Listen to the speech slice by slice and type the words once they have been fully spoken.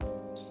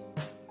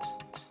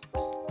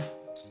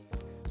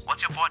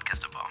what's your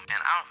podcast about?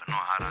 Man, I don't even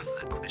know how to answer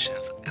that question.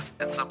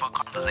 It's about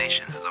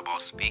conversations. It's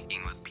about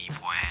speaking with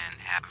people and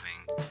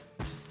having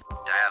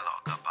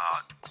dialogue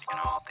about,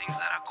 things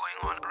that are going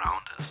on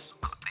around us,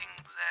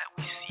 things that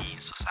we see in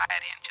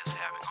society, and just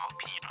having our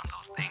opinion on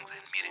those things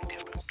and meeting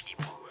different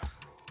people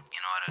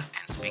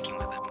and speaking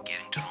with them,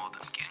 getting to know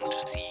them, getting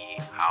to see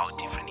how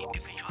different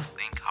individuals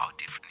think, how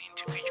different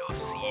individuals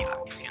see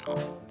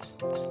life.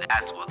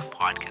 That's what the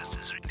podcast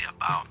is really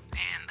about,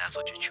 and that's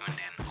what you're tuned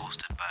in,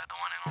 hosted by the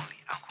one and only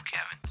Uncle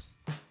Kevin.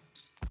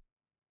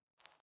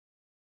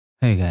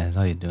 Hey guys,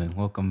 how you doing?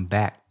 Welcome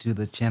back to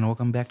the channel.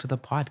 Welcome back to the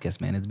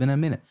podcast, man. It's been a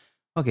minute.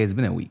 Okay, it's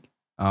been a week.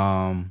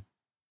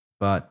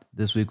 But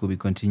this week we'll be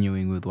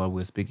continuing with what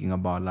we were speaking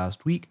about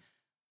last week,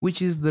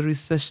 which is the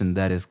recession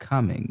that is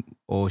coming,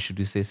 or should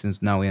we say,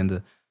 since now we're in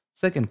the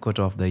second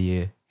quarter of the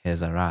year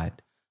has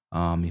arrived.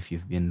 If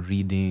you've been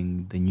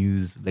reading the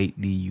news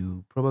lately,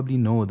 you probably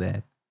know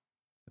that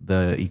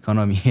the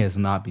economy has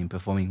not been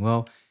performing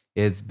well.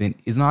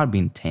 It's not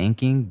been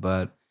tanking,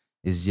 but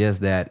it's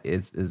just that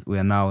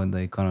we're now in the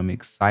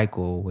economic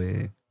cycle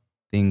where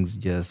things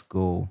just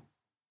go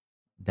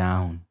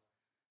down.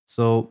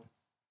 So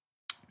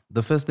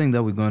the first thing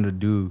that we're going to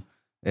do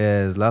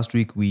is, last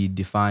week we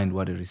defined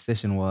what a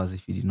recession was.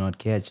 If you did not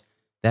catch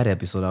that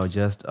episode, I'll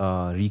just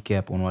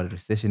recap on what a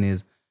recession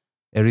is.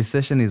 A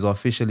recession is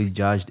officially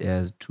judged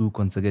as two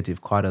consecutive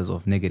quarters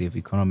of negative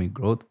economic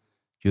growth.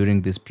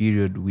 During this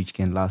period, which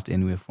can last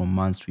anywhere from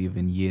months to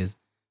even years,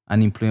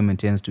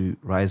 unemployment tends to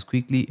rise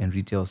quickly and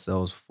retail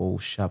sales fall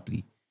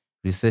sharply.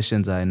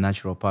 Recessions are a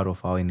natural part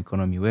of how an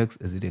economy works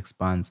as it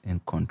expands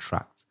and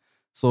contracts.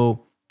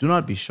 So do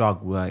not be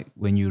shocked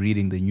when you're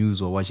reading the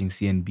news or watching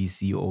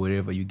CNBC or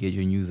wherever you get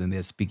your news and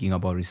they're speaking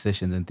about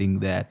recessions, and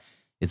think that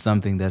it's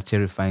something that's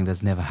terrifying,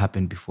 that's never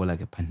happened before,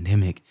 like a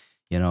pandemic.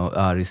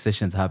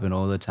 Recessions happen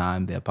all the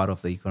time. They're part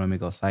of the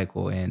economical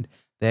cycle and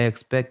they're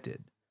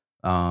expected.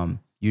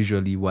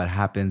 Usually what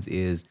happens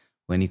is,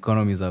 when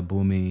economies are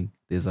booming,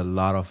 there's a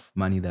lot of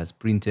money that's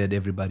printed,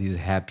 everybody's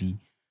happy.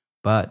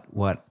 But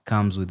what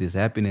comes with this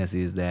happiness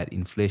is that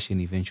inflation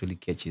eventually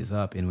catches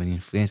up. And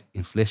when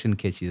inflation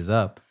catches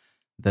up,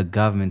 the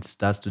government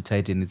starts to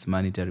tighten its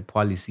monetary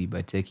policy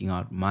by taking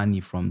out money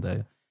from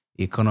the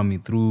economy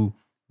through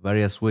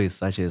various ways,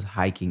 such as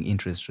hiking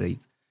interest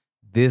rates.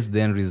 This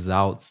then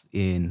results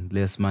in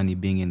less money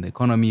being in the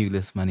economy.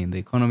 Less money in the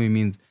economy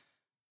means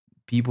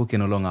people can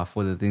no longer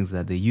afford the things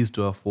that they used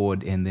to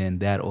afford. And then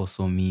that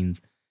also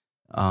means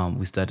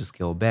we start to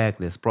scale back,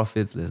 less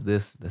profits, less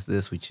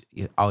this, which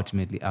it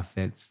ultimately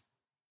affects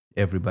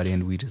everybody,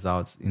 and we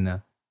results in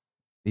a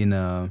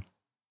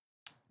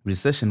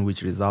recession,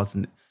 which results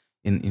in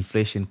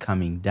inflation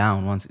coming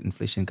down. Once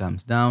inflation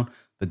comes down,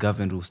 the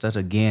government will start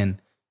again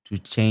to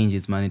change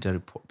its monetary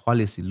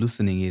policy,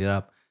 loosening it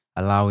up,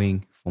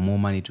 allowing for more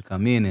money to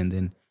come in, and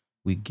then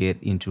we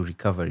get into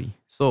recovery.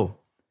 So,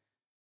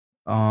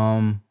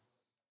 for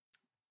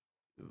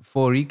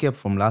recap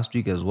from last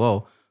week as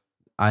well,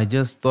 I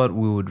just thought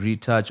we would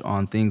retouch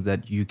on things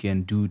that you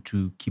can do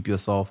to keep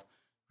yourself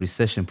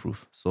recession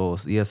proof. So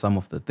here's some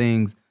of the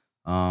things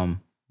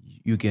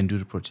you can do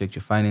to protect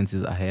your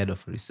finances ahead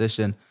of a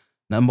recession.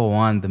 Number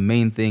one, the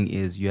main thing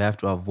is you have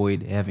to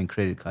avoid having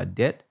credit card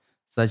debt.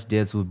 Such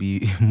debts will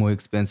be more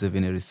expensive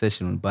in a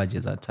recession when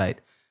budgets are tight.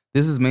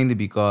 This is mainly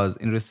because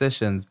in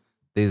recessions,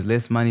 there's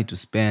less money to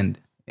spend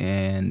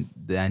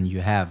than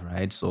you have,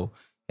 right? So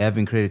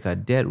having credit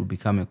card debt will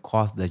become a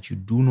cost that you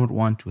do not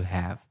want to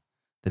have.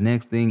 The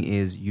next thing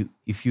is,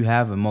 if you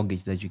have a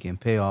mortgage that you can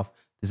pay off,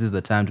 this is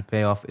the time to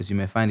pay off, as you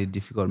may find it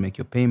difficult to make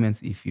your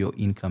payments if your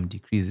income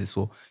decreases.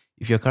 So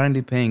if you're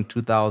currently paying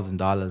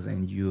 $2,000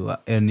 and you are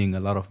earning a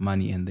lot of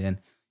money, and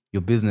then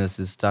your business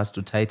starts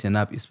to tighten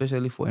up,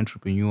 especially for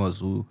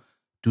entrepreneurs who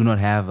do not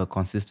have a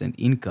consistent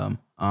income,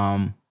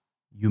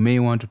 you may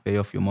want to pay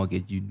off your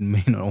mortgage. You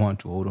may not want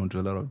to hold on to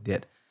a lot of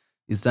debt.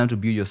 It's time to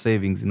build your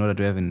savings in order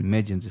to have an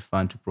emergency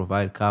fund to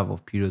provide cover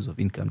of periods of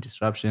income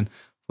disruption.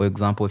 For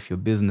example, if your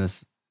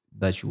business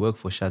that you work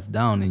for shuts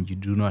down and you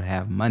do not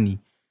have money,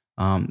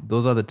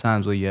 those are the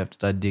times where you have to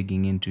start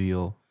digging into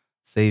your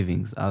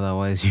savings.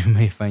 Otherwise, you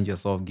may find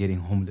yourself getting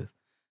homeless.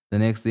 The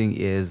next thing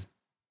is,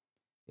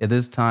 at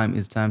this time,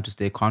 it's time to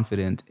stay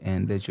confident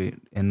and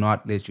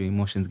not let your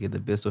emotions get the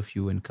best of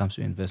you when it comes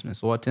to investment.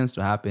 So what tends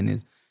to happen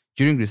is,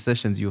 during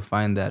recessions, you'll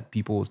find that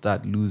people will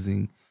start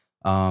losing,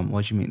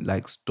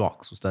 like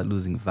stocks will start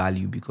losing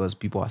value because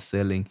people are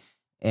selling.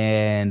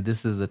 And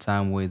this is the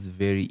time where it's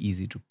very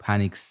easy to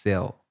panic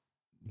sell,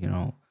 you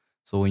know.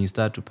 So when you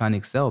start to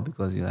panic sell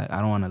because you're like, I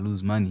don't want to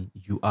lose money,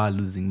 you are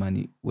losing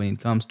money. When it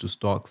comes to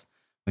stocks,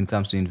 when it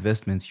comes to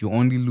investments, you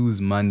only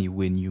lose money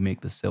when you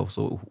make the sell.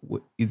 So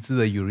it's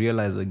either you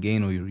realize a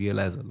gain or you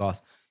realize a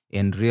loss.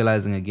 And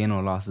realizing a gain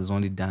or loss is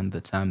only done the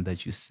time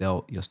that you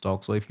sell your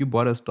stock. So if you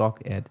bought a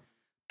stock at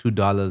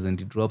 $2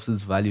 and it drops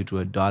its value to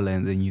 $1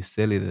 and then you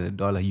sell it at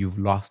 $1, you've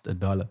lost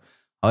 $1.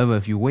 However,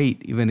 if you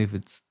wait, even if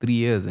it's 3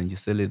 years and you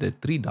sell it at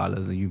 $3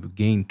 and you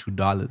gain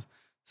 $2.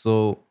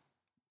 So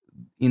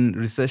in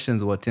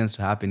recessions, what tends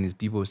to happen is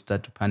people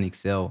start to panic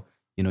sell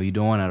You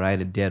don't want to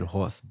ride a dead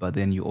horse, but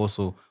then you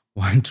also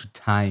want to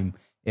time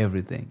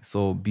everything.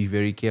 So be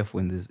very careful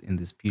in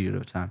this period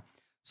of time.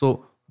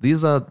 So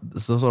these are the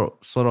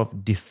sort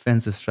of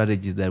defensive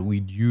strategies that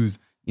we'd use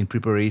in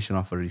preparation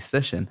of a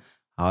recession.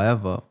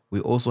 However, we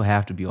also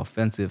have to be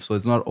offensive. So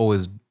it's not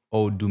always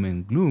all doom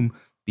and gloom,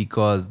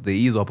 because there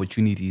is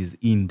opportunities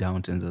in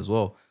downturns as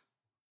well.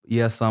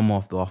 Here are some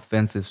of the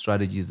offensive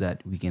strategies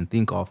that we can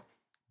think of.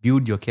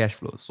 Build your cash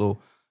flow. So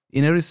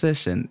in a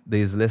recession,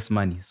 there is less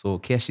money. So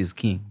cash is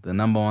king. The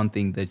number one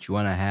thing that you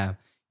want to have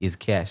is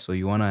cash. So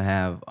you want to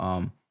have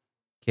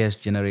cash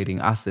generating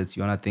assets.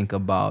 You want to think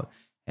about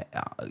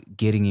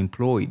getting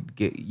employed,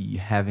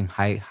 having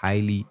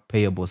highly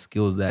payable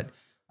skills that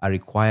are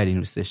required in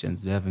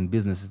recessions, having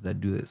businesses that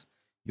do this.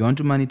 You want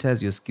to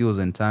monetize your skills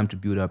and time to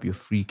build up your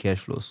free cash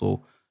flow.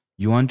 So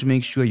you want to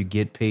make sure you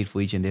get paid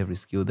for each and every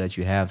skill that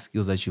you have,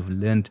 skills that you've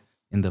learned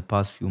in the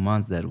past few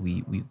months that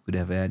we could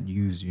have had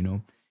used.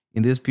 In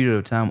this period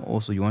of time,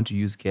 also, you want to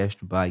use cash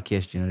to buy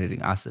cash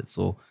generating assets.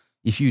 So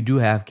if you do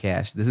have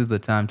cash, this is the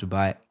time to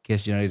buy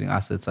cash generating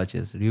assets such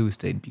as real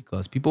estate,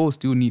 because people will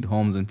still need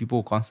homes and people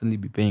will constantly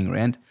be paying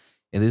rent.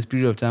 In this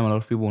period of time, a lot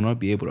of people will not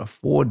be able to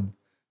afford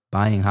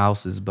buying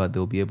houses, but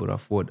they'll be able to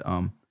afford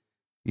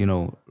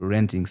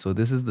renting. So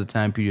this is the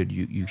time period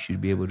you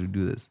should be able to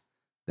do this.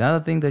 The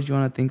other thing that you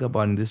want to think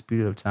about in this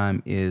period of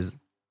time is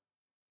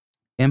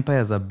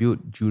empires are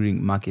built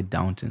during market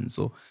downturns.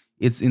 So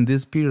it's in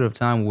this period of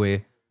time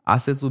where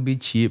assets will be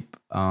cheap,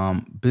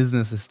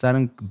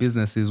 starting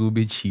businesses will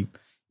be cheap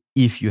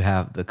if you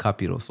have the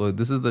capital. So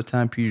this is the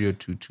time period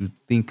to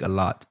think a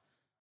lot.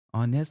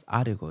 Our next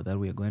article that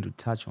we are going to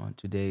touch on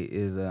today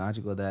is an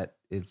article that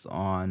is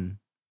on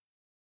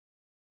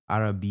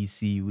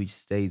RBC, which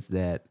states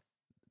that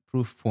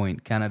proof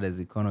point: Canada's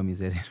economy is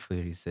headed for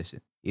a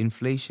recession.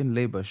 Inflation,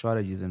 labor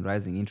shortages, and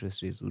rising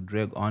interest rates will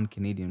drag on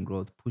Canadian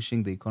growth,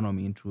 pushing the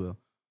economy into a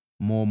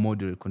more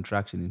moderate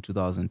contraction in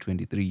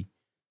 2023.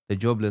 The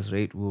jobless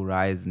rate will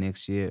rise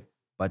next year,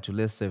 but to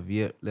less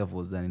severe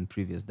levels than in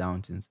previous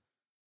downturns.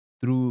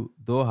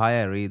 Though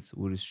higher rates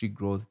will restrict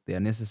growth, they are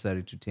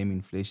necessary to tame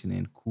inflation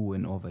and cool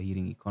an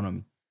overheating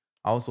economy.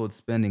 Household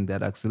spending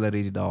that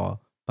accelerated our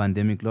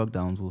pandemic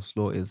lockdowns will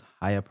slow as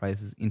higher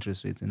prices,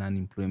 interest rates, and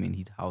unemployment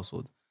hit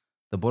households.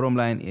 The bottom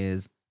line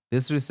is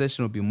this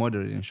recession will be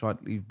moderate and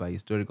short lived by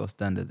historical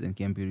standards and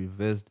can be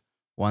reversed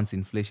once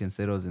inflation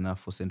settles enough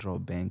for central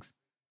banks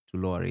to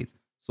lower rates.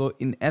 So,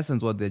 in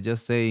essence, what they're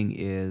just saying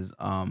is,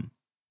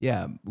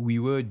 yeah, we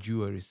were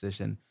due a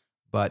recession,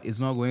 but it's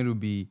not going to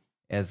be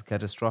as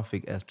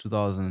catastrophic as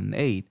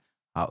 2008,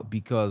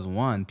 because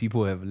one,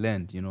 people have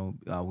learned,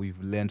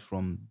 we've learned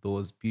from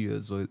those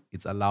periods, so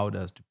it's allowed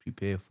us to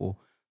prepare for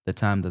the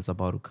time that's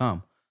about to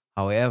come.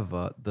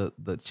 However,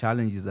 the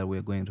challenges that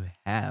we're going to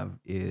have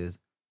is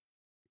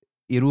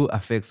it will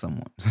affect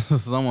someone. So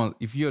someone,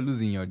 if you're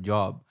losing your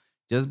job,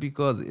 just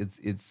because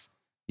it's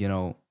you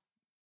know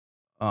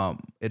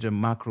at a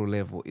macro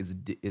level, it's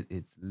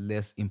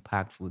less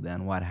impactful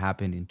than what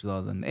happened in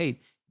 2008.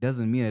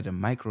 Doesn't mean at a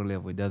micro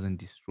level it doesn't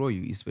destroy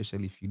you,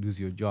 especially if you lose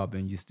your job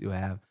and you still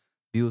have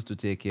bills to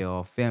take care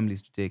of,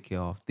 families to take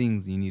care of,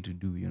 things you need to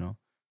do.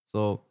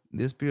 So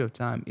this period of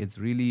time, it's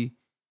really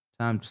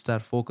time to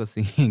start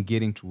focusing and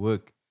getting to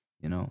work.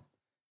 You know,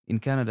 in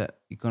Canada,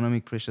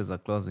 economic pressures are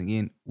closing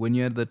in. When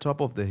you're at the top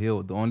of the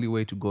hill, the only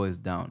way to go is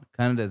down.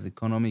 Canada's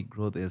economic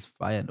growth is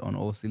fired on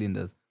all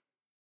cylinders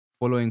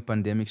following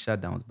pandemic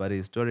shutdowns, but a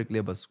historic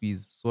labor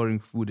squeeze, soaring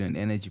food and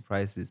energy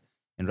prices,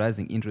 and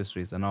rising interest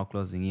rates are now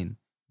closing in.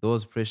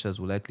 Those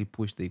pressures will likely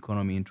push the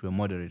economy into a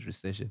moderate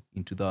recession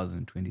in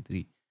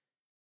 2023.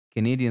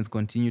 Canadians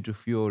continue to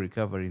fuel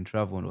recovery in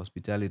travel and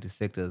hospitality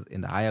sectors,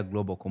 and higher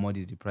global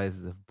commodity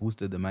prices have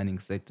boosted the mining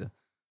sector.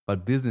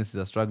 But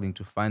businesses are struggling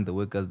to find the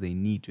workers they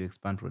need to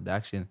expand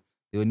production.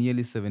 There were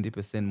nearly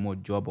 70% more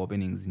job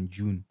openings in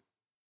June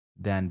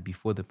than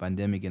before the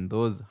pandemic, and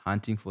those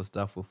hunting for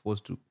staff were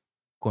forced to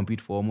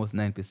compete for almost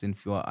 9%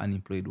 fewer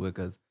unemployed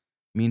workers.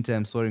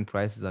 Meantime, soaring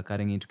prices are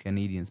cutting into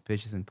Canadians'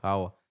 purchasing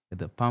power at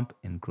the pump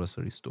and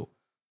grocery store.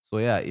 So,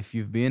 yeah, if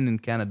you've been in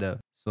Canada,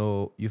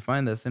 so you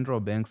find that central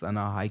banks are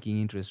now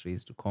hiking interest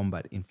rates to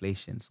combat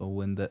inflation. So,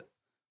 when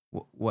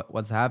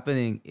what's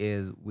happening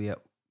is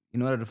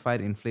in order to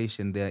fight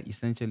inflation, they're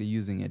essentially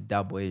using a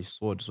double-edged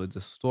sword. So it's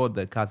a sword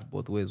that cuts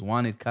both ways.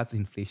 One, it cuts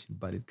inflation,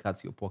 but it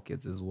cuts your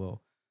pockets as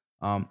well.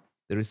 Um,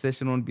 the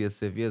recession won't be as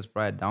severe as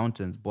prior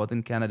downturns. Both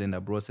in Canada and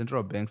abroad,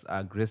 central banks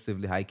are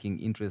aggressively hiking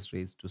interest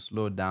rates to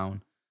slow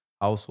down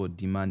household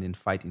demand and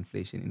fight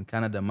inflation. In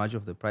Canada, much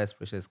of the price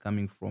pressure is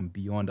coming from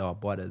beyond our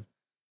borders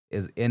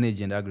as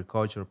energy and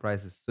agricultural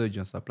prices surge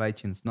on supply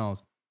chain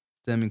snails,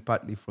 stemming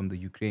partly from the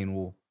Ukraine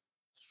war.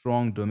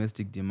 Strong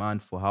domestic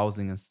demand for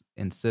housing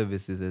and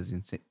services has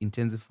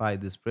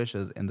intensified these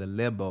pressures, and the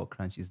labor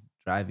crunch is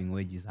driving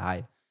wages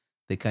higher.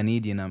 The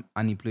Canadian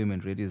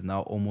unemployment rate is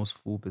now almost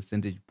full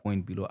percentage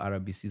point below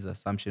RBC's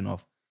assumption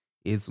of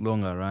its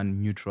longer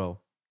run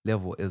neutral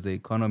level. As the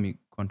economic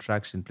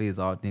contraction plays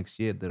out next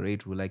year, the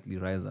rate will likely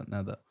rise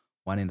another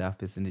 1.5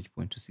 percentage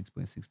point to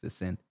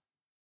 6.6%.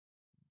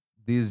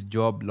 These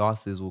job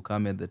losses will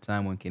come at the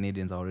time when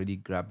Canadians are already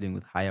grappling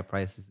with higher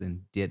prices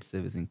and debt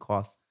servicing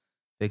costs,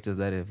 factors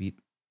that have hit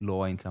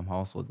lower income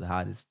households the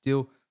hardest.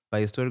 Still,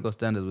 by historical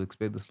standards, we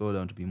expect the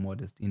slowdown to be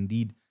modest.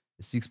 Indeed,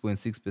 the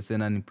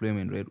 6.6%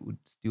 unemployment rate would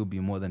still be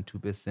more than 2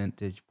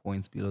 percentage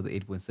points below the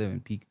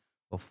 8.7 peak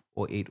of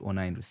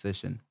 0809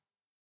 recession.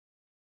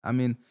 I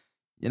mean,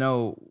 you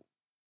know,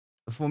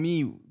 for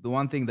me, the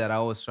one thing that I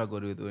always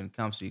struggled with when it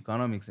comes to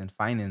economics and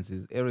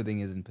finances,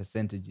 everything is in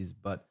percentages.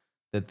 But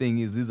the thing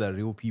is, these are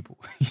real people,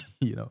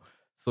 you know.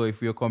 So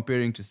if you're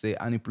comparing to say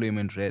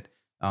unemployment rate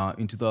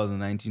in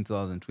 2019,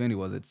 2020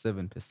 was at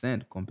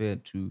 7%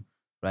 compared to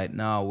right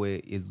now where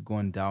it's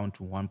gone down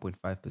to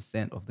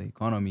 1.5% of the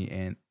economy,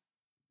 and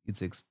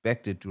it's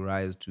expected to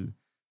rise to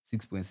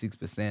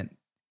 6.6%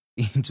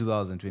 in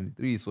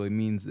 2023. So it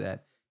means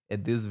that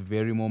at this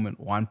very moment,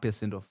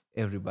 1% of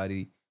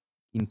everybody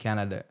in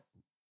Canada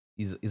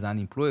is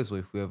unemployed. So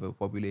if we have a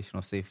population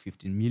of say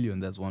 15 million,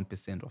 that's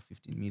 1% of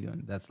 15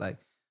 million. That's like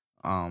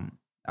I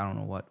don't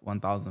know what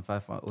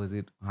 1,500 or is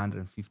it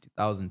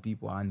 150,000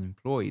 people are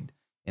unemployed,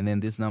 and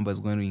then this number is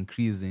going to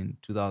increase in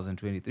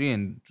 2023,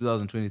 and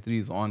 2023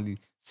 is only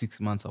 6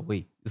 months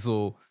away.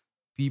 So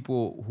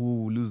people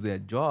who lose their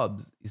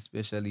jobs,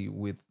 especially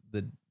with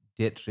the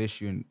debt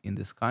ratio in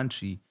this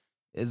country,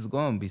 it's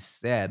going to be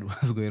sad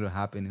what's going to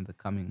happen in the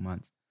coming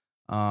months.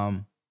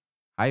 Um,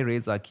 High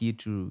rates are key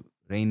to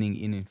reining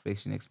in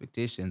inflation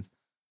expectations.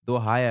 Though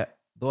higher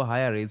though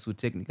higher rates would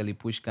technically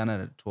push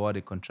Canada toward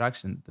a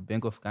contraction, the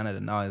Bank of Canada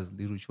now has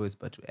little choice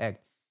but to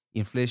act.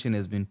 Inflation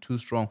has been too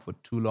strong for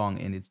too long,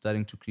 and it's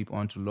starting to creep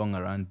onto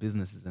longer run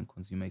businesses and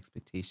consumer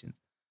expectations.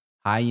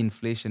 High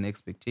inflation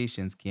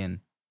expectations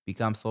can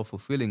become self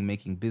fulfilling,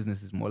 making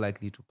businesses more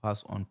likely to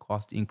pass on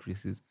cost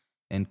increases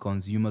and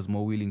consumers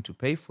more willing to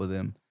pay for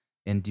them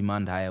and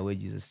demand higher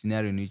wages. A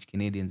scenario in which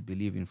Canadians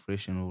believe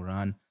inflation will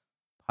run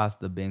past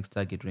the bank's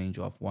target range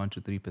of 1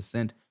 to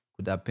 3%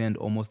 could append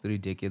almost 3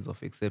 decades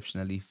of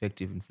exceptionally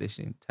effective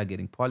inflation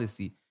targeting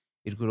policy.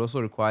 It could also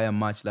require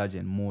much larger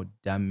and more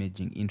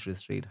damaging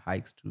interest rate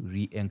hikes to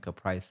re anchor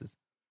prices.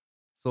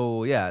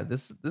 So yeah,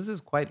 this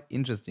is quite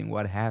interesting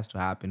what has to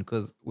happen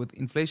because with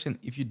inflation,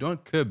 if you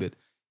don't curb it,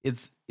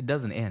 it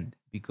doesn't end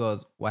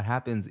because what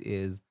happens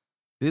is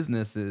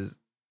businesses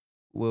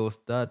will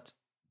start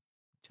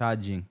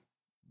charging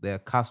their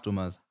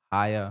customers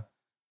higher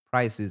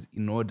prices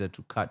in order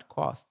to cut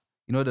costs,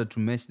 in order to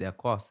match their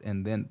costs.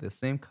 And then the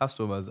same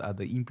customers are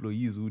the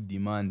employees who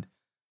demand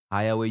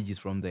higher wages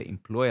from their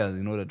employers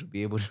in order to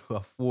be able to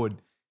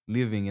afford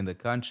living in the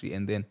country.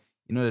 And then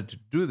in order to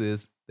do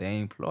this, their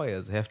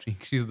employers have to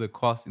increase the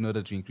cost in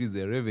order to increase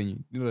their revenue,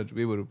 in order to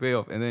be able to pay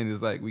off. And then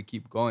it's like we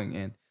keep going.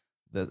 And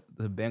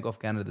the Bank of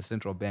Canada, the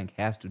central bank,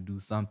 has to do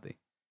something,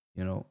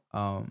 you know.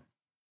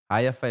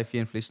 Higher 5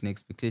 year inflation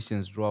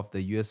expectations drove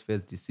the US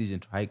Fed's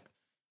decision to hike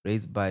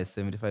rates by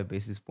 75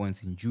 basis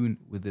points in June,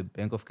 with the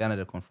Bank of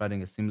Canada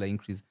confronting a similar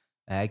increase,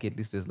 a hike at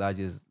least as large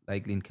as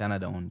likely in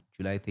Canada on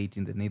July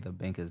 13th, the neither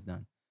bank has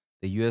done.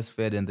 The US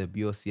Fed and the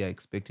BOC are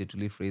expected to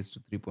lift rates to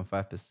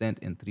 3.5%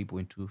 and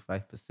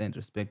 3.25%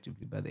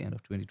 respectively by the end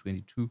of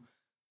 2022.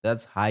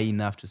 That's high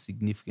enough to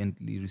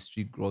significantly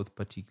restrict growth,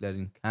 particularly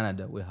in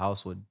Canada, where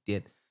household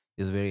debt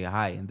is very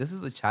high. And this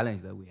is a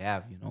challenge that we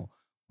have, you know,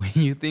 when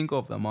you think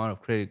of the amount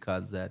of credit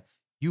cards that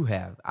you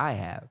have, I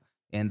have,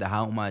 and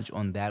how much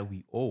on that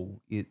we owe,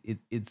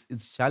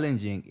 it's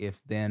challenging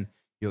if then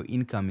your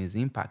income is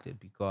impacted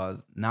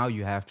because now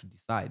you have to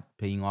decide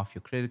paying off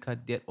your credit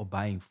card debt or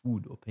buying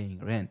food or paying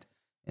rent.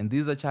 And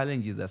these are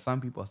challenges that some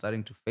people are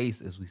starting to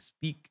face as we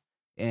speak,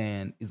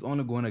 and it's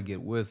only going to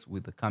get worse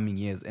with the coming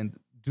years. And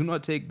do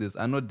not take this.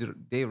 I know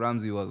Dave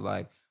Ramsey was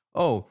like,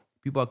 "Oh,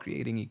 people are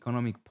creating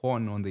economic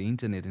porn on the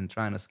internet and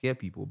trying to scare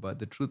people," but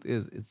the truth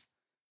is, it's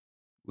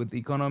with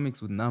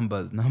economics, with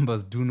numbers,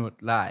 numbers do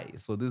not lie.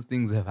 So these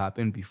things have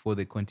happened before,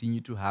 they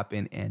continue to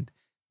happen, and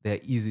they're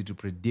easy to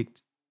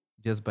predict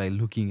just by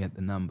looking at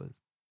the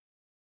numbers.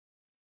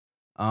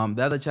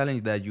 The other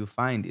challenge that you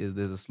find is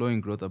there's a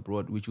slowing growth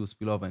abroad, which will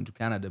spill over into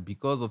Canada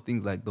because of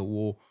things like the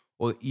war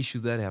or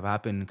issues that have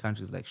happened in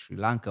countries like Sri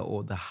Lanka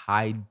or the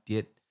high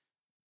debt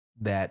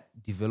that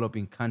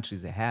developing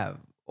countries have.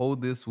 All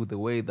this with the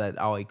way that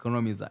our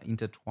economies are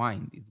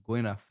intertwined, it's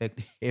going to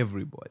affect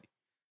everybody.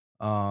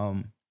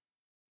 Um,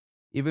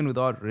 Even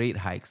without rate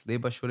hikes,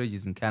 labor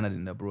shortages in Canada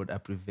and abroad are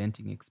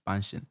preventing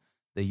expansion.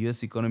 The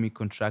US economy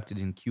contracted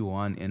in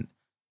Q1, and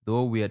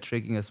though we are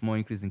tracking a small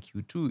increase in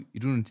Q2,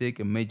 it wouldn't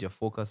take a major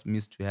forecast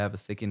miss to have a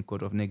second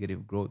quarter of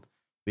negative growth.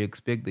 We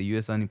expect the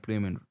US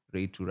unemployment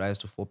rate to rise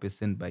to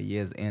 4% by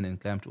year's end and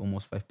climb to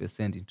almost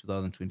 5% in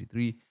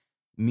 2023.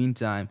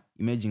 Meantime,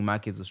 emerging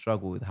markets will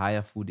struggle with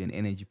higher food and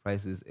energy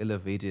prices,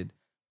 elevated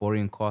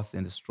borrowing costs,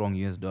 and a strong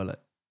US dollar.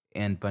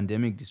 And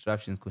pandemic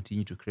disruptions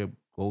continue to curb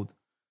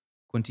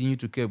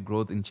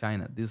growth in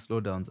China. These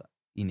slowdowns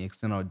in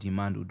external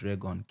demand will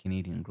drag on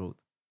Canadian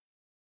growth.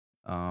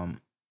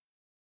 Um,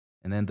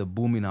 and then the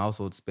boom in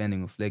household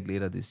spending will flag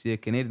later this year.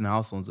 Canadian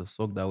households have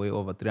soaked away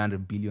over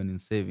 300 billion in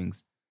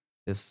savings.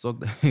 They've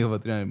soaked away over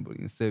 300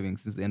 billion in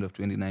savings since the end of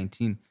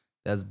 2019.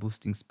 that's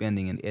boosting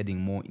spending and adding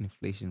more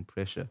inflation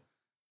pressure.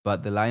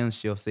 But the lion's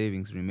share of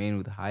savings remain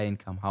with high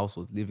income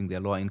households, leaving their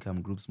lower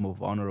income groups more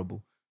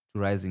vulnerable to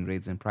rising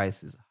rates and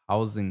prices.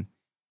 Housing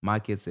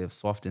markets have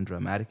softened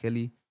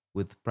dramatically,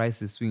 with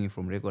prices swinging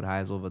from record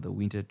highs over the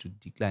winter to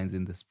declines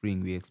in the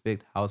spring. We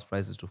expect house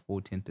prices to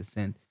fall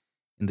 10%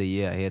 in the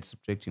year ahead,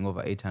 subtracting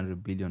over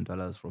 $800 billion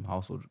from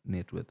household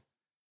net worth.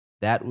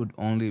 That would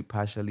only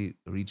partially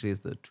retrace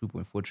the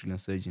 2.4 trillion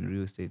surge in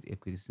real estate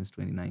equity since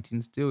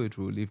 2019. Still, it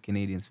will leave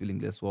Canadians feeling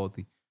less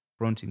wealthy,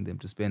 prompting them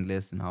to spend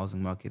less in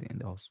housing market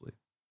and elsewhere.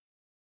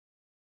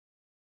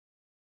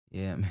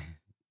 Yeah, man.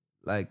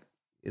 Like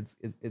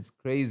it's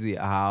crazy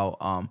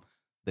how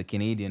the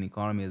Canadian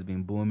economy has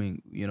been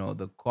booming. You know,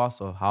 the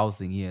cost of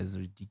housing here is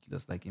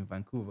ridiculous. Like in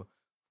Vancouver,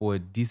 for a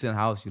decent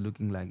house, you're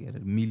looking like at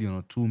 1 million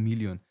or 2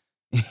 million.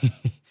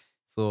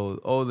 So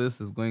all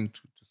this is going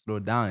to slow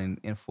down,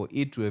 and for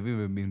it to have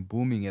even been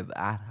booming at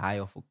that high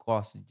of a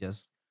cost, it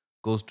just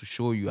goes to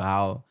show you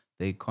how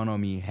the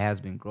economy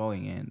has been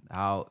growing and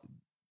how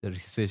the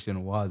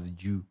recession was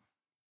due.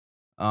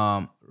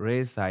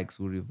 Raise hikes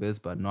will reverse,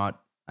 but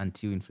not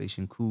until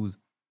inflation cools.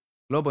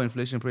 Global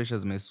inflation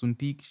pressures may soon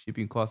peak.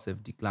 Shipping costs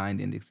have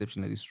declined, and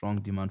exceptionally strong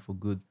demand for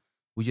goods,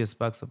 which has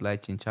sparked supply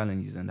chain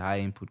challenges and high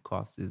input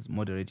costs, is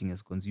moderating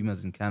as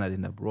consumers in Canada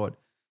and abroad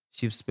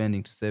shift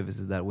spending to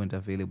services that weren't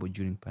available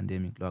during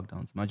pandemic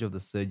lockdowns. Much of the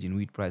surge in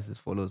wheat prices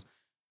follows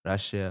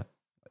Russia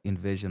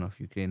invasion of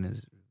Ukraine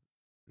has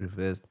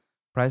reversed.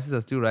 Prices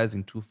are still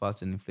rising too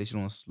fast, and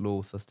inflation will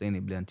slow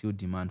sustainably until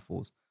demand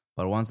falls.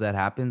 But once that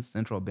happens,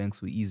 central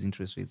banks will ease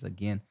interest rates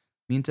again.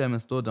 Meantime, a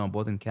slowdown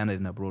both in Canada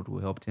and abroad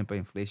will help temper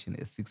inflation.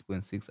 A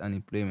 6.6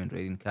 unemployment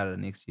rate in Canada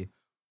next year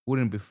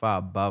wouldn't be far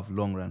above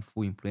long run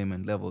full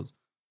employment levels.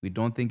 We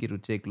don't think it will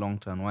take long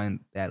to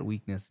unwind that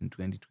weakness in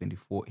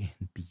 2024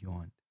 and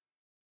beyond.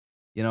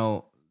 You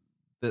know,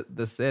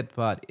 the sad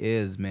part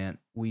is, man,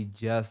 we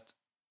just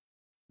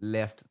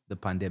left the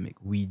pandemic.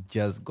 We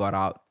just got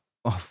out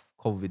of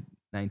COVID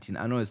 19.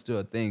 I know it's still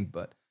a thing,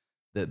 but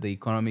the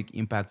economic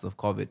impacts of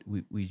COVID,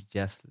 we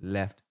just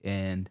left.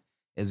 And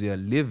as we are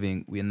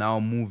living, we are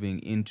now moving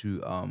into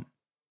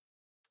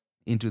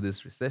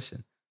this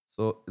recession.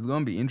 So it's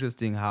going to be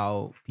interesting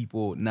how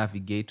people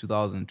navigate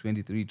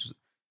 2023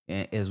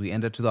 as we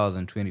enter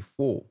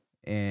 2024.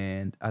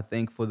 And I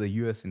think for the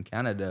US and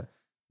Canada,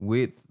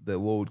 with the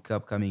World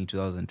Cup coming in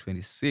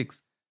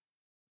 2026,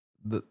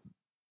 the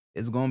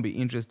it's going to be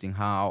interesting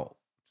how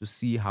to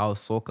see how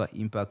soccer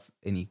impacts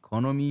an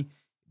economy,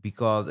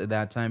 because at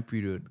that time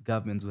period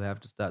governments will have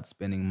to start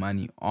spending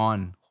money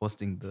on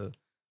hosting the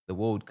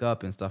World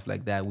Cup and stuff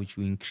like that, which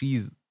will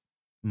increase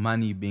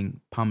money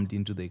being pumped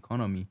into the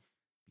economy,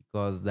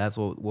 because that's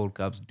what World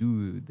Cups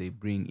do. They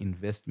bring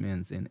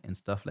investments and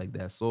stuff like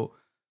that. So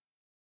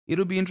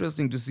it'll be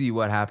interesting to see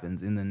what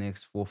happens in the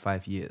next 4 or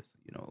 5 years,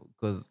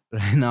 because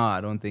right now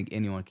I don't think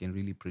anyone can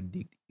really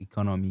predict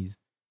economies,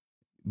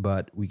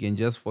 but we can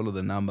just follow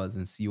the numbers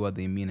and see what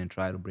they mean and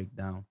try to break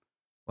down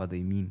what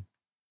they mean.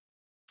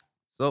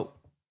 So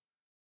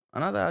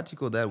another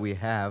article that we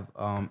have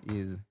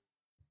is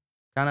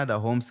Canada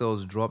home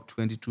sales dropped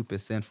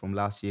 22% from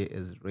last year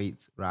as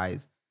rates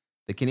rise.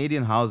 The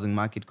Canadian housing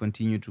market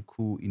continued to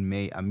cool in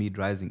May amid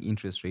rising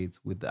interest rates,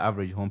 with the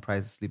average home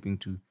price slipping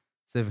to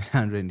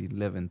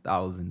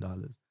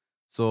 $711,000.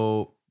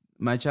 So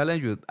my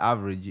challenge with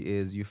average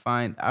is, you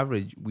find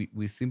average,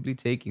 we're simply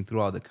taking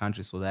throughout the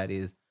country. So that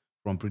is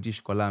from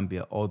British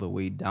Columbia all the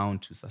way down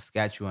to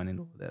Saskatchewan and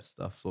all that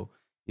stuff. So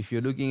if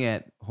you're looking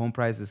at home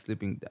prices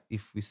slipping,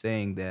 if we're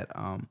saying that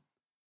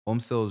home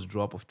sales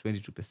drop of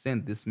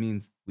 22%, this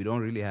means we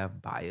don't really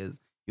have buyers.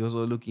 You're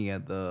also looking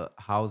at the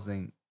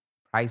housing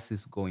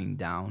prices going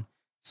down.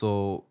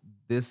 So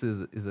this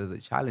is a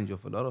challenge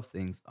of a lot of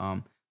things.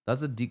 So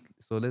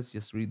let's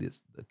just read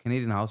this. The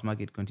Canadian house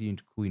market continued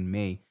to cool in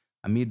May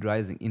amid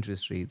rising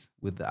interest rates,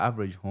 with the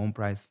average home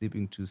price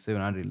slipping to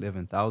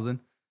 711,000.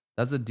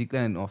 That's a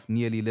decline of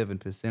nearly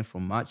 11%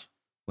 from March,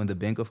 when the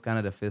Bank of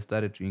Canada first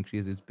started to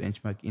increase its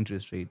benchmark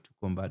interest rate to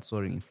combat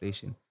soaring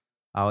inflation.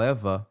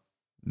 However,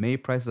 May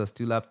prices are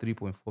still up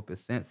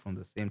 3.4% from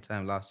the same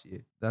time last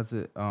year. That's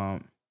a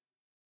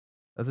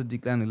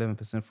decline of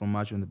 11% from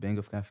March, when the Bank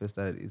of Canada first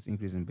started its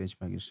increase in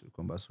benchmark interest to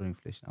combat soaring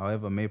inflation.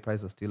 However, May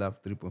prices are still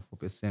up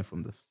 3.4%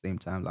 from the same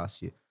time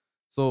last year.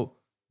 So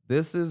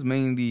this is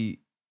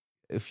mainly,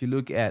 if you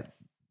look at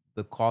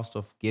the cost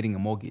of getting a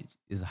mortgage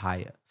is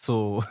higher.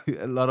 So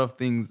a lot of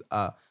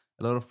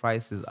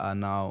prices are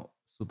now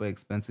super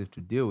expensive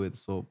to deal with.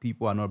 So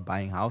people are not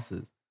buying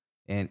houses.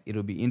 And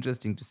it'll be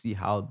interesting to see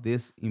how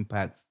this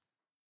impacts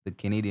the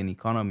Canadian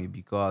economy,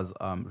 because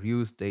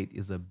real estate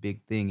is a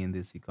big thing in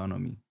this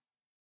economy.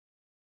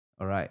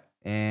 All right.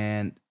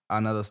 And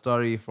another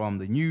story from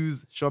the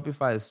news: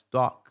 Shopify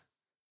stock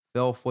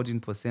fell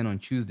 14% on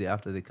Tuesday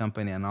after the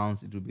company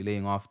announced it would be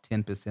laying off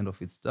 10%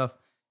 of its staff,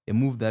 a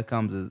move that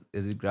comes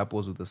as it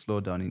grapples with a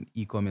slowdown in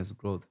e commerce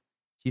growth.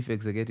 Chief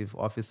Executive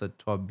Officer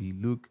Toby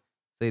Luke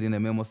said in a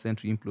memo sent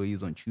to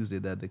employees on Tuesday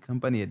that the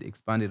company had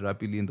expanded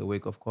rapidly in the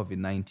wake of COVID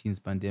 19's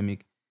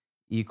pandemic,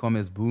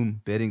 e-commerce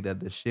boom, betting that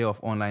the share of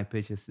online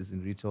purchases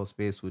in retail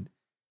space would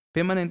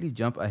permanently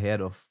jump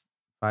ahead of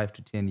 5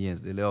 to 10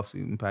 years. The layoffs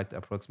will impact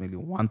approximately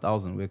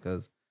 1,000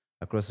 workers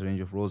across a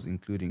range of roles,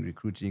 including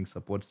recruiting,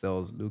 support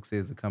sales. Luke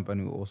says the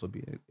company will also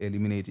be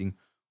eliminating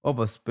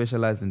over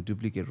specialized and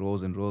duplicate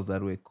roles and roles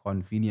that were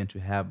convenient to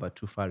have but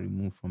too far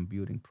removed from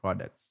building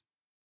products.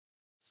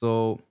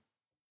 So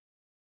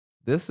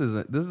this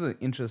is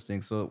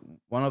interesting. So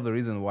one of the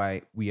reasons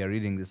why we are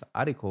reading this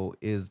article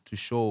is to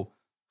show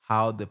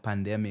how the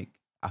pandemic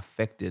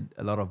affected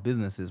a lot of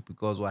businesses,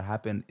 because what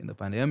happened in the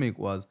pandemic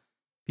was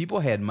people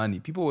had money,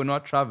 people were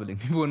not traveling,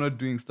 people were not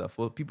doing stuff,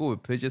 well, people were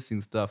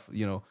purchasing stuff,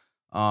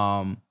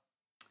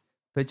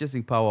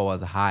 purchasing power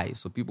was high,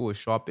 so people were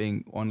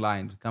shopping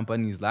online.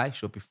 Companies like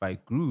Shopify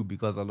grew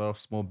because a lot of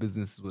small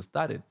businesses were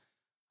started.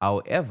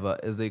 However,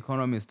 as the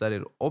economy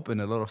started open,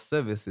 a lot of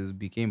services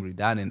became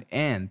redundant,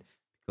 and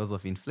because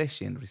of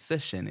inflation,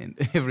 recession,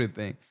 and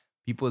everything,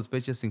 people's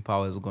purchasing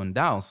power has gone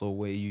down. So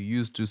where you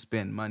used to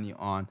spend money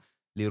on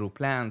little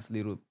plants,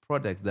 little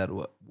products that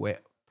were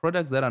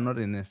products that are not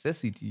a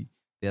necessity,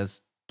 they're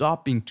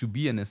stopping to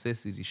be a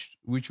necessity,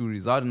 which will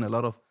result in a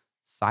lot of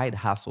side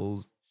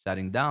hustles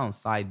shutting down,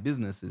 side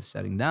businesses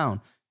shutting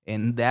down,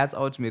 and that's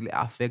ultimately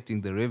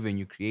affecting the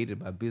revenue created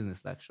by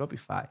business like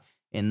Shopify.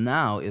 And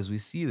now, as we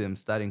see them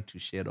starting to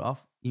shed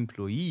off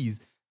employees,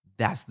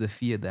 that's the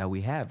fear that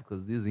we have,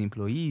 because these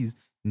employees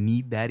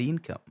need that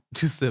income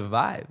to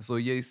survive. So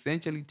you're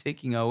essentially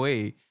taking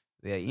away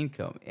their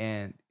income,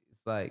 and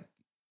it's like,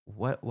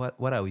 what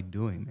are we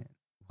doing, man?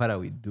 What are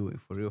we doing,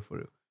 for real, for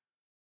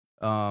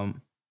real?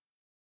 Um,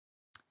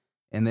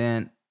 and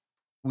then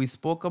we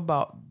spoke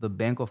about the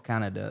Bank of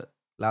Canada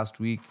last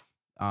week,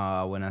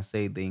 when I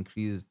say they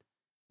increased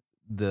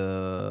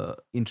the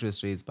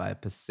interest rates by a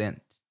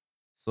percent.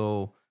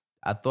 So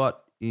I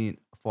thought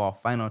for our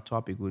final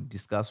topic, we'd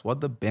discuss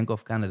what the Bank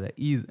of Canada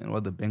is and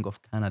what the Bank of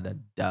Canada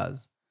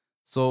does.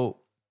 So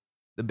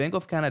the Bank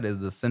of Canada is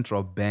the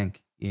central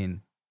bank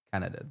in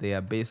Canada. They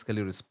are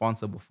basically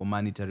responsible for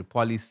monetary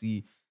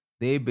policy.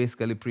 They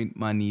basically print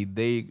money.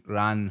 They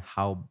run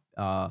how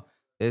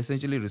they're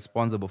essentially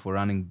responsible for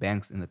running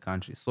banks in the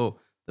country. So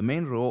the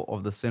main role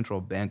of the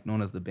central bank,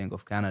 known as the Bank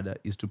of Canada,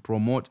 is to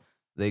promote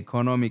the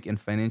economic and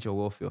financial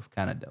welfare of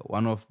Canada.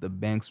 One of the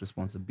bank's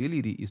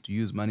responsibility is to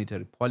use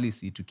monetary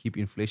policy to keep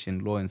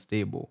inflation low and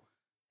stable,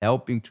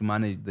 helping to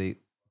manage the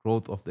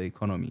growth of the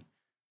economy.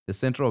 The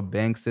central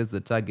bank sets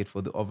the target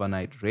for the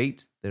overnight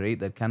rate, the rate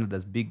that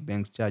Canada's big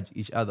banks charge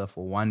each other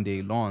for 1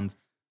 day loans.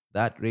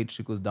 That rate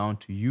trickles down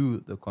to you,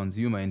 the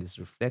consumer, and is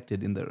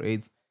reflected in the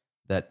rates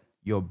that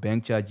your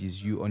bank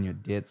charges you on your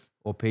debts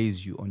or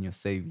pays you on your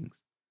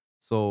savings.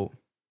 So,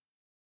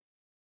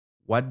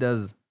 what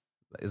does,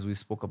 as we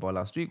spoke about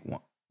last week,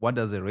 what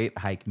does a rate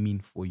hike mean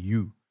for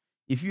you?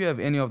 If you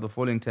have any of the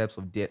following types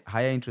of debt,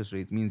 higher interest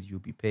rates means you'll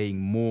be paying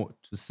more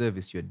to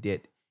service your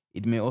debt.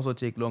 It may also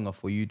take longer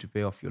for you to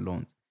pay off your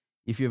loans.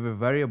 If you have a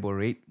variable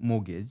rate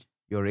mortgage,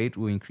 your rate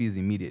will increase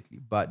immediately,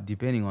 but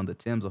depending on the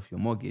terms of your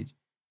mortgage,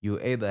 you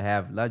either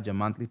have larger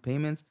monthly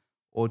payments,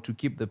 or to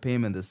keep the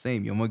payment the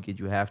same, your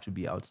mortgage will have to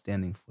be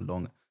outstanding for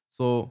longer.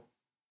 So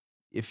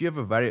if you have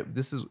a variable,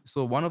 this is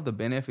so one of the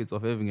benefits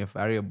of having a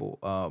variable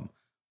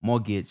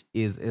mortgage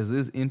is, as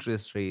these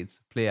interest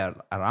rates play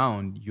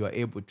around, you are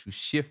able to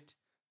shift.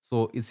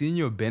 So it's in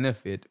your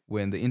benefit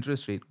when the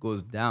interest rate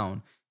goes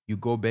down, you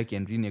go back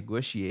and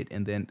renegotiate,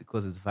 and then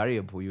because it's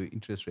variable, your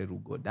interest rate will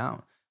go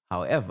down.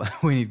 However,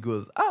 when it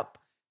goes up,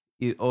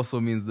 it also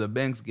means the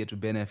banks get to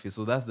benefit.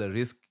 So that's the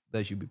risk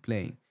that you be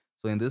playing.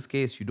 So in this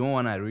case, you don't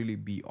want to really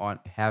be on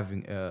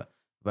having a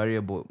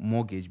variable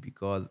mortgage,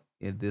 because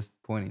at this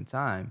point in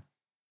time,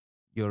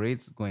 your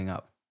rate's going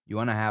up. You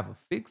want to have a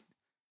fixed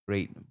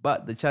rate.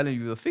 But the challenge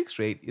with a fixed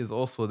rate is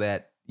also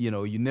that,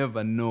 you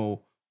never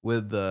know where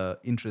the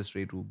interest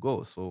rate will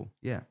go. So,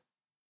 yeah.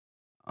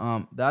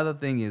 The other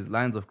thing is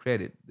lines of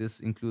credit. This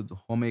includes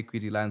home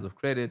equity lines of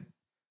credit.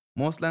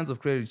 Most lines of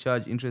credit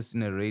charge interest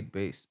at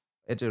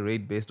a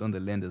rate based on the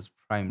lender's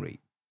prime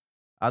rate.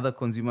 Other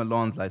consumer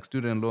loans like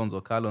student loans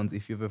or car loans,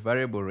 if you have a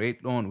variable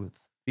rate loan with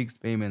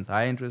fixed payments,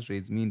 high interest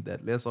rates mean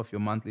that less of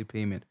your monthly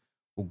payment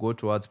will go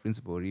towards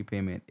principal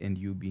repayment, and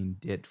you'll be in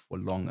debt for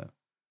longer.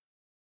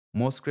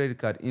 Most credit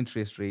card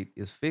interest rate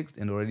is fixed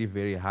and already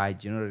very high,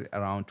 generally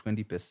around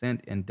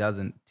 20%, and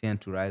doesn't tend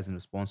to rise in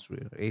response to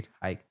a rate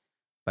hike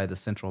by the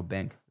central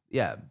bank.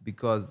 Yeah,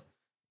 because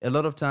a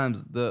lot of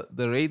times the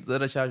rates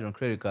that are charged on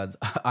credit cards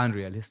are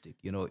unrealistic.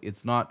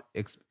 It's not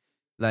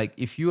like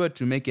if you were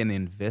to make an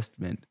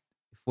investment,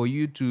 for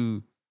you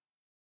to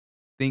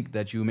think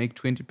that you make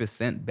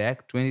 20%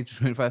 back, 20 to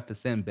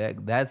 25% back,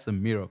 that's a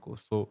miracle.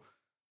 So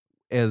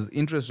as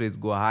interest rates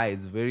go high,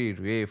 it's very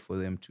rare for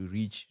them to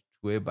reach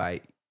whereby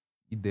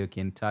they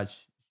can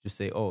touch to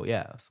say, oh,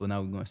 yeah, so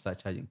now we're going to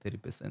start charging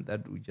 30%.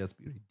 That would just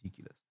be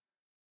ridiculous.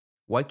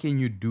 What can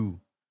you do?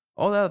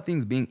 All other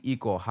things being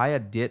equal, higher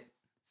debt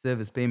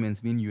service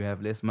payments mean you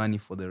have less money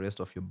for the rest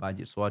of your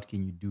budget. So, what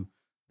can you do?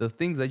 The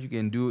things that you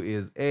can do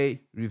is A,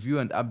 review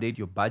and update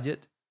your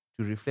budget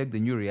to reflect the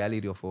new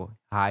reality of a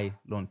high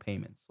loan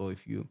payment. So,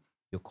 if you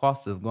your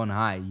costs have gone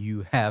high.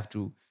 You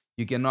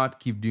cannot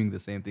keep doing the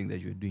same thing that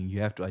you're doing.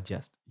 You have to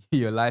adjust.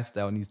 Your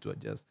lifestyle needs to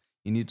adjust.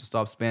 You need to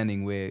stop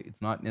spending where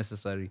it's not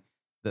necessary.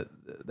 The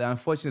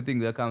unfortunate thing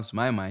that comes to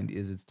my mind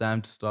is it's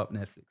time to stop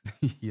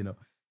Netflix.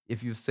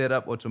 If you set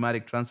up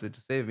automatic transfer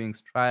to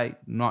savings, try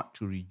not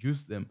to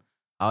reduce them.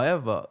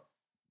 However,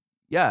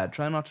 yeah,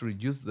 try not to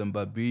reduce them,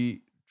 but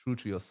be true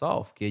to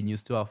yourself. Can you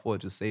still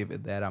afford to save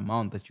at that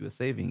amount that you are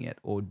saving at,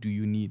 or do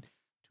you need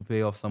to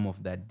pay off some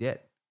of that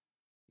debt?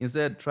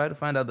 Instead, try to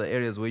find other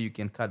areas where you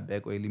can cut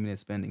back or eliminate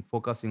spending,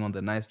 focusing on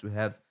the nice to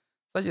haves,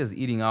 such as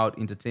eating out,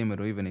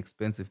 entertainment, or even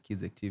expensive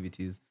kids'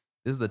 activities.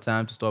 This is the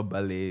time to stop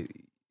ballet.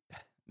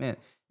 Man,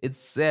 it's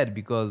sad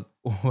because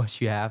what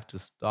you have to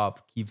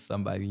stop keeps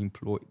somebody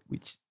employed,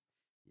 which,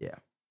 yeah.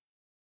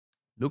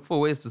 Look for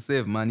ways to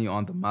save money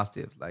on the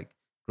must-haves like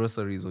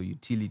groceries or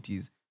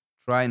utilities.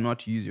 Try not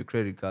to use your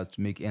credit cards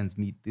to make ends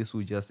meet. This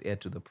will just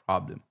add to the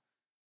problem.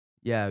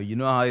 Yeah, you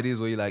know how it is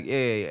where you're like,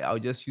 hey, I'll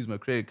just use my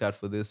credit card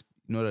for this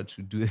in order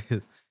to do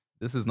this.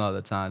 This is not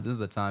the time. This is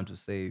the time to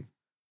save.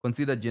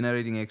 Consider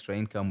generating extra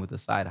income with a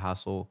side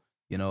hustle.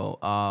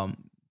 Try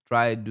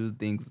to do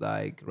things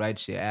like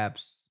rideshare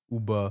apps,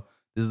 Uber.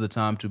 This is the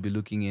time to be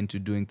looking into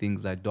doing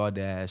things like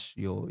DoorDash,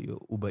 your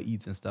Uber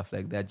Eats and stuff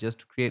like that, just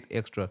to create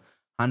extra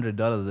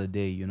 $100 a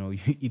day.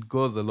 It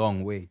goes a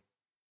long way.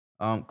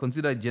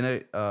 Consider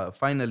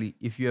finally,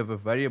 if you have a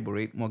variable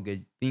rate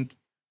mortgage, think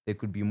there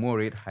could be more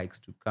rate hikes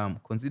to come.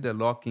 Consider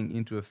locking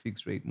into a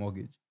fixed rate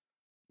mortgage.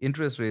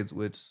 Interest rates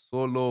were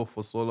so low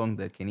for so long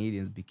that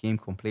Canadians became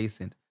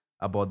complacent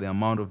about the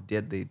amount of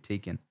debt they'd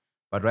taken.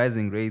 But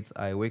rising rates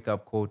are a wake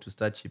up call to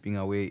start chipping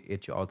away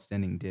at your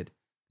outstanding debt.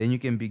 Then you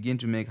can begin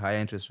to make higher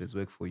interest rates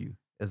work for you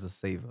as a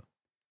saver.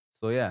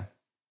 So yeah,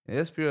 in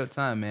this period of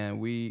time, man,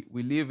 we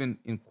live in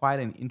quite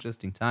an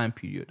interesting time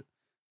period.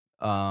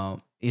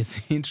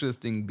 It's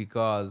interesting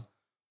because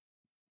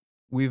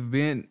we've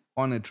been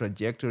on a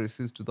trajectory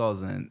since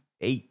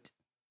 2008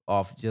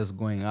 of just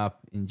going up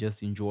and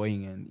just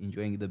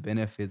enjoying the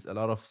benefits. A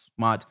lot of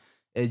smart,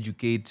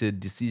 educated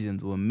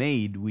decisions were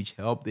made which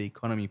helped the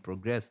economy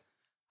progress.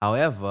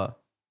 However,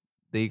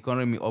 the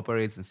economy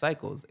operates in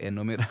cycles, and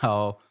no matter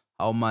how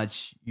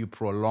much you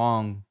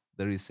prolong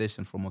the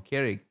recession from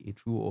occurring,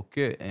 it will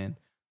occur, and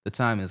the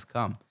time has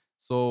come.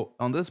 So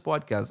on this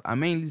podcast, I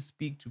mainly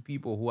speak to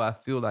people who I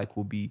feel like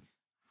will be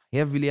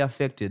heavily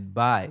affected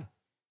by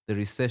the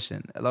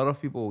recession. A lot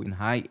of people in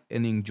high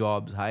earning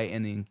jobs, high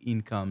earning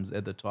incomes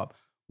at the top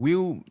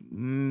will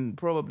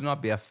probably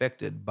not be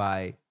affected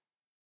by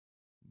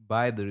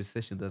the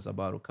recession that's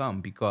about to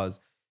come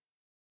because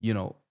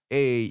you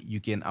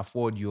can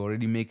afford, you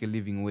already make a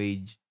living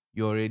wage,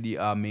 you already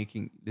are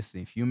making,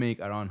 listen, if you make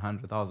around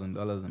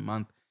 $100,000 a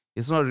month,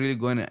 it's not really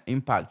going to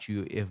impact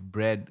you if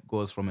bread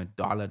goes from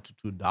 $1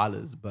 to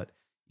 $2. But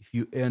if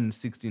you earn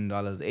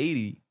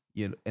 $16.80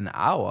 an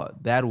hour,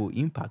 that will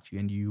impact you,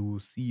 and you will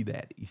see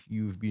that if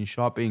you've been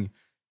shopping.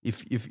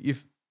 If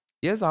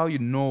Here's how you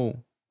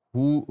know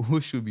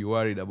who should be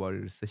worried about a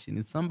recession.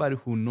 It's somebody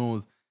who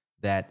knows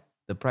that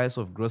the price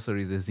of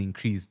groceries has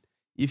increased.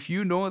 If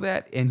you know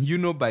that, and you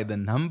know by the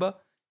number,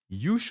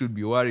 you should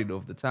be worried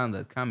of the time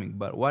that's coming.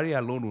 But worry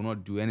alone will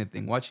not do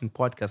anything. Watching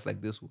podcasts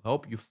like this will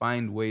help you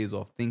find ways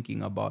of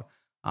thinking about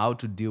how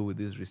to deal with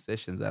these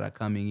recessions that are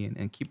coming in,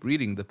 and keep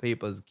reading the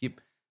papers.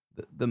 Keep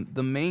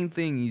the main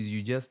thing is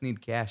you just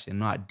need cash and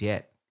not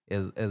debt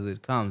as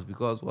it comes,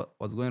 because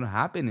what's going to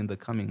happen in the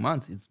coming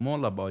months, it's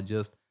more about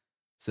just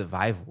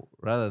survival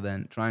rather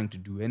than trying to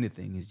do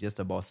anything. It's just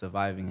about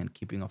surviving and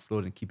keeping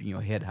afloat and keeping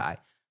your head high,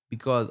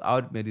 because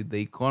ultimately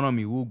the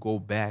economy will go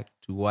back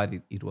to what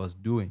it was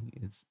doing.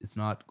 It's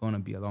not going to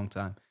be a long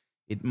time.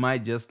 It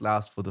might just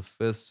last for the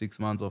first 6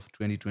 months of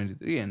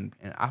 2023, and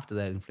after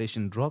that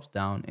inflation drops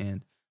down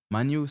and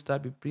money will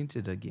start be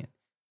printed again.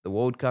 The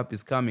World Cup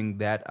is coming,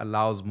 that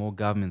allows more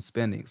government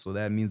spending, so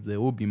that means there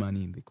will be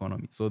money in the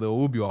economy, so there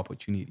will be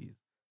opportunities.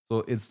 So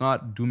it's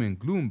not doom and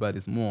gloom, but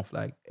it's more of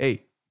like,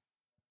 hey,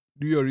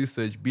 do your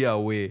research, be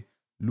aware,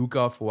 look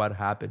out for what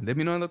happened. Let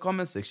me know in the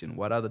comment section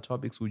what other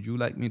topics would you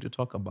like me to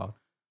talk about.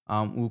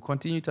 We'll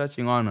continue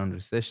touching on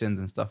recessions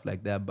and stuff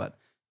like that, but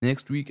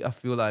next week I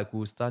feel like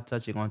we'll start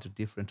touching on to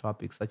different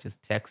topics such as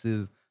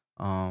taxes.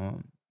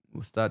 We'll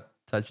start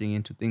touching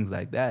into things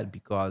like that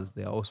because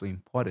they're also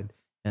important,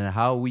 and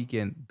how we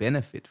can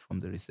benefit from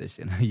the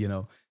recession.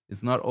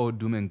 It's not all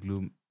doom and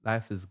gloom.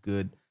 Life is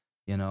good.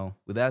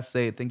 With that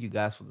said, thank you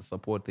guys for the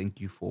support.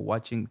 Thank you for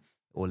watching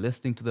or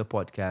listening to the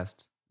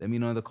podcast. Let me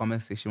know in the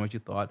comment section what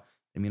you thought.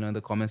 Let me know in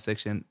the comment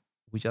section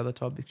which other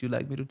topics you'd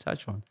like me to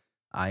touch on.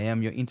 I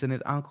am your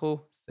internet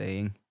uncle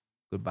saying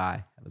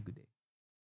goodbye. Have a good day.